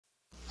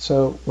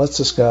So let's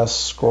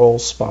discuss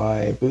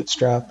ScrollSpy,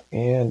 Bootstrap,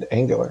 and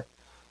Angular.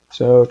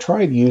 So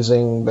tried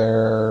using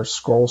their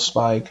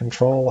ScrollSpy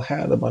control,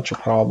 had a bunch of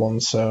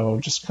problems. So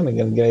just kind of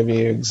going to give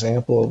you an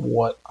example of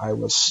what I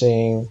was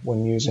seeing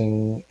when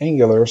using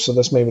Angular. So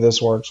maybe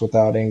this works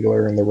without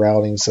Angular in the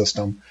routing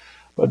system.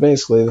 But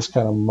basically this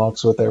kind of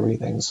mucks with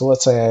everything. So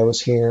let's say I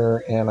was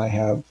here and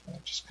I'll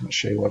just kind of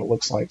show you what it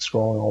looks like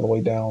scrolling all the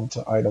way down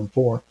to item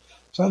 4.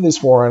 So I have these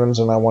 4 items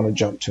and I want to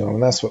jump to them,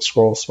 and that's what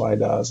ScrollSpy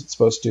does. It's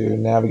supposed to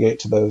navigate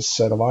to those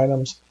set of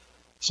items.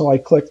 So I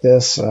click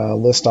this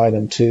list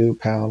item 2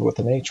 pound with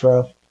an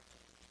href,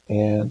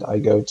 and I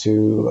go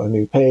to a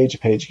new page, a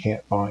page you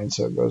can't find,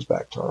 so it goes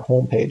back to our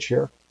home page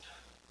here.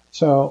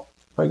 So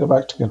if I go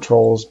back to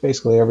controls,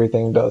 basically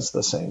everything does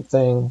the same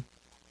thing,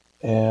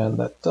 and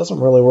that doesn't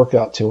really work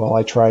out too well.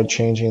 I tried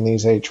changing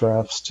these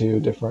hrefs to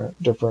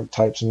different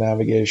types of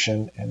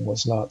navigation and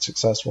was not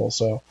successful.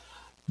 So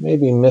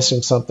maybe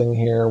missing something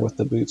here with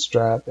the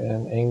Bootstrap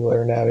and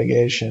Angular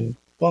navigation,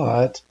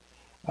 but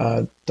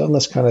done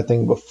this kind of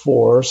thing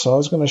before, so I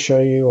was going to show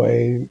you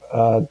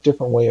a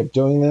different way of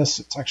doing this.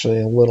 It's actually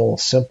a little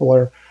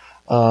simpler.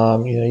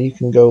 You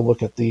can go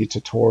look at the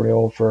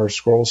tutorial for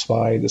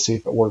ScrollSpy to see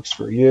if it works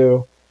for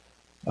you.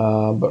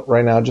 But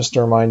right now, just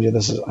to remind you,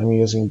 I'm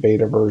using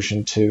beta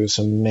version 2,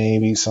 so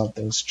maybe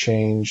something's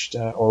changed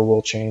or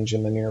will change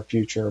in the near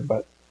future.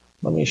 But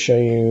let me show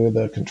you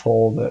the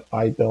control that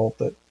I built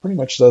that pretty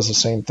much does the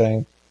same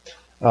thing.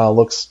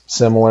 Looks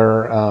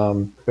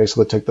similar,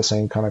 basically took the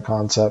same kind of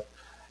concept.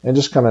 And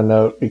just kind of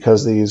note,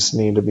 because these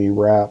need to be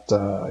wrapped,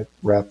 I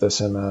wrapped this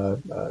in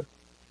a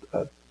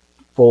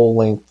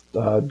full-length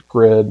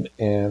grid,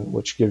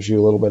 which gives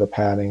you a little bit of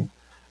padding.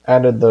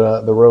 Added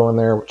the row in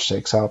there, which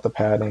takes out the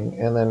padding,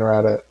 and then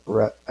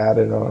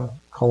added a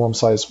column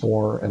size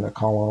 4 and a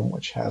column,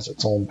 which has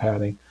its own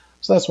padding.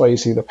 So that's why you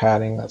see the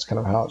padding. That's kind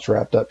of how it's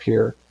wrapped up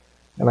here.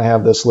 And I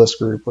have this list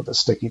group with a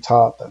sticky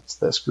top. That's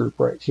this group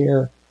right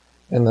here.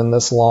 And then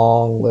this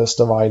long list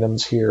of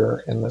items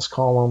here in this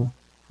column,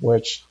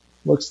 which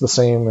looks the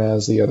same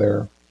as the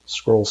other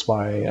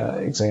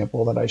ScrollSpy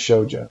example that I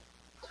showed you.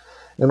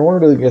 In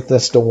order to get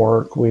this to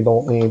work, we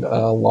don't need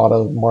a lot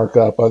of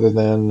markup other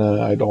than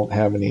I don't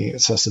have any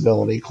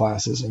accessibility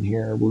classes in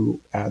here. We'll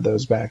add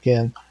those back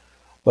in.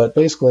 But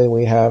basically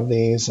we have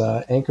these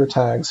anchor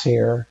tags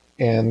here,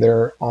 and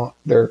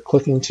they're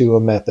clicking to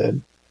a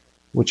method,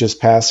 which is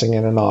passing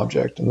in an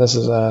object. And this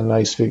is a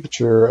nice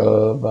feature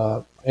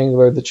of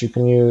Angular that you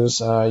can use.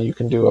 You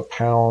can do a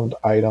pound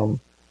item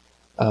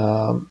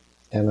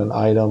and an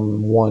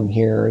item 1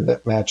 here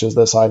that matches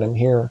this item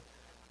here.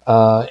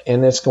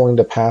 And it's going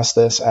to pass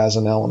this as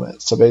an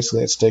element. So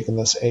basically it's taking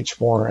this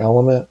h4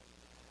 element,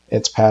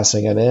 it's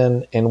passing it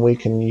in, and we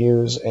can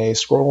use a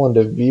scroll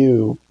into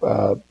view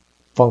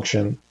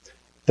function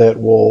that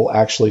will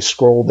actually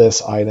scroll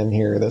this item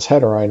here, this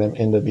header item,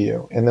 into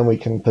view. And then we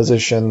can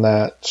position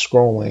that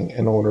scrolling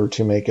in order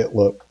to make it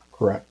look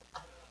correct.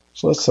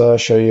 So let's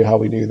show you how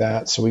we do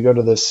that. So we go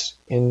to this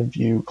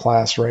InView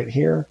class right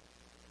here,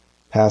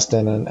 passed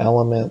in an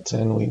element,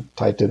 and we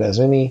typed it as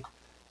any.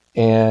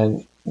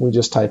 And we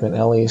just type in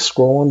LE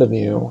scroll into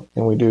view,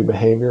 and we do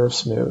behavior of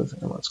smooth.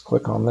 And let's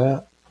click on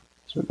that.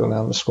 So we go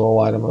down to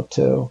scroll item of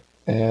 2,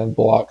 and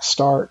block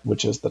start,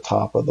 which is the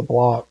top of the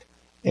block,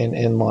 and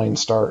inline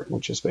start,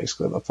 which is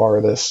basically the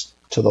farthest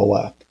to the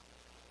left.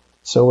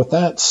 So with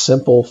that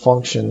simple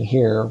function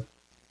here,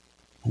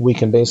 we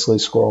can basically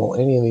scroll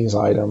any of these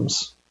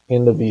items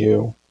into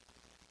view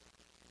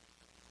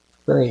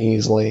very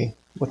easily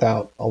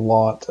without a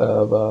lot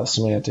of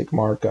semantic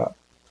markup.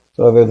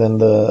 So other than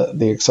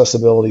the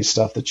accessibility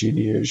stuff that you'd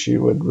use,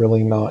 you would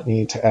really not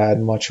need to add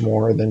much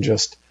more than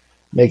just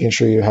making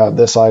sure you have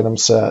this item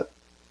set,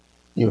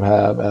 you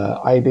have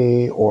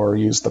ID, or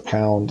use the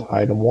pound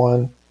item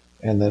 1,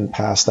 and then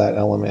pass that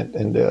element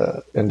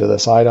into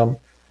this item,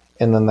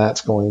 and then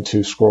that's going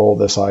to scroll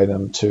this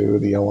item to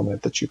the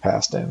element that you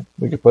passed in.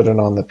 We could put it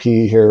on the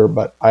P here,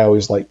 but I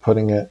always like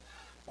putting it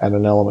at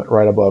an element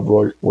right above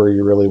where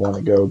you really want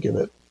to go.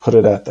 Put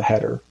it at the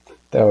header.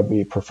 That would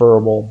be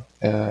preferable,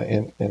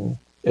 and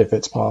if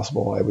it's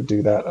possible, I would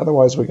do that.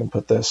 Otherwise, we can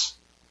put this,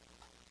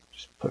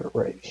 just put it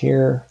right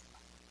here,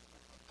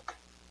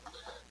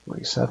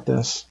 reset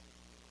this,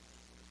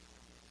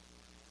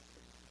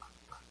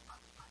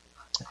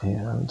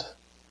 and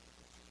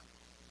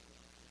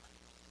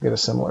get a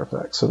similar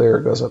effect. So there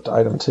it goes up to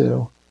item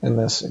 2, and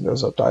this, it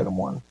goes up to item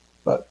 1.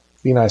 But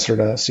be nicer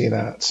to see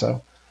that.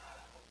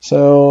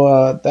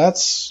 So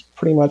that's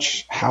pretty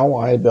much how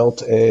I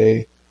built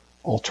a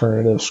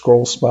alternative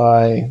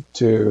ScrollSpy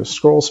to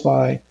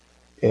ScrollSpy.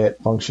 It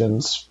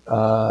functions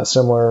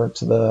similar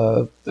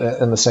to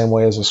in the same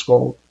way as a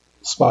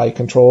ScrollSpy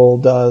control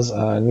does.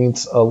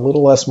 Needs a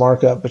little less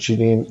markup, but you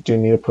do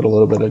need to put a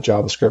little bit of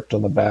JavaScript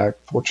on the back.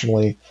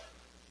 Fortunately,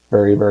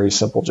 very, very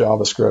simple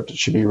JavaScript. It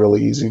should be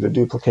really easy to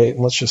duplicate.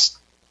 And let's just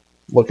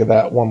look at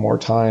that one more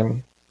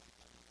time.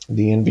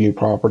 The InView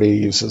property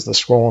uses the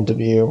scroll into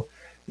view,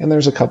 And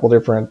there's a couple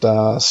different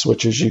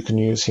switches you can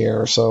use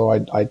here. So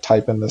I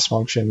type in this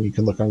function. You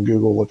can look on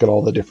Google, look at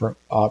all the different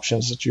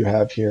options that you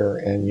have here,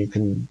 and you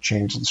can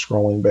change the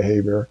scrolling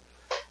behavior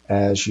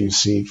as you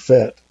see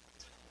fit.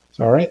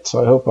 So, all right,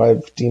 so I hope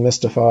I've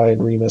demystified,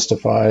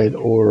 remystified,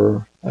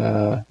 or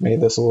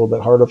made this a little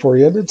bit harder for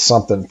you. I did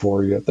something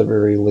for you at the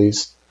very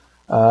least.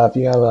 If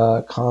you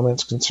have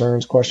comments,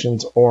 concerns,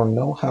 questions, or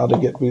know how to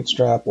get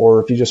Bootstrap,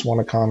 or if you just want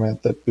to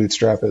comment that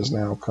Bootstrap is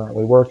now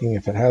currently working,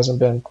 if it hasn't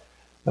been,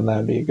 then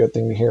that'd be a good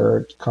thing to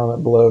hear.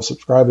 Comment below,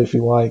 subscribe if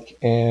you like,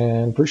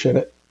 and appreciate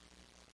it.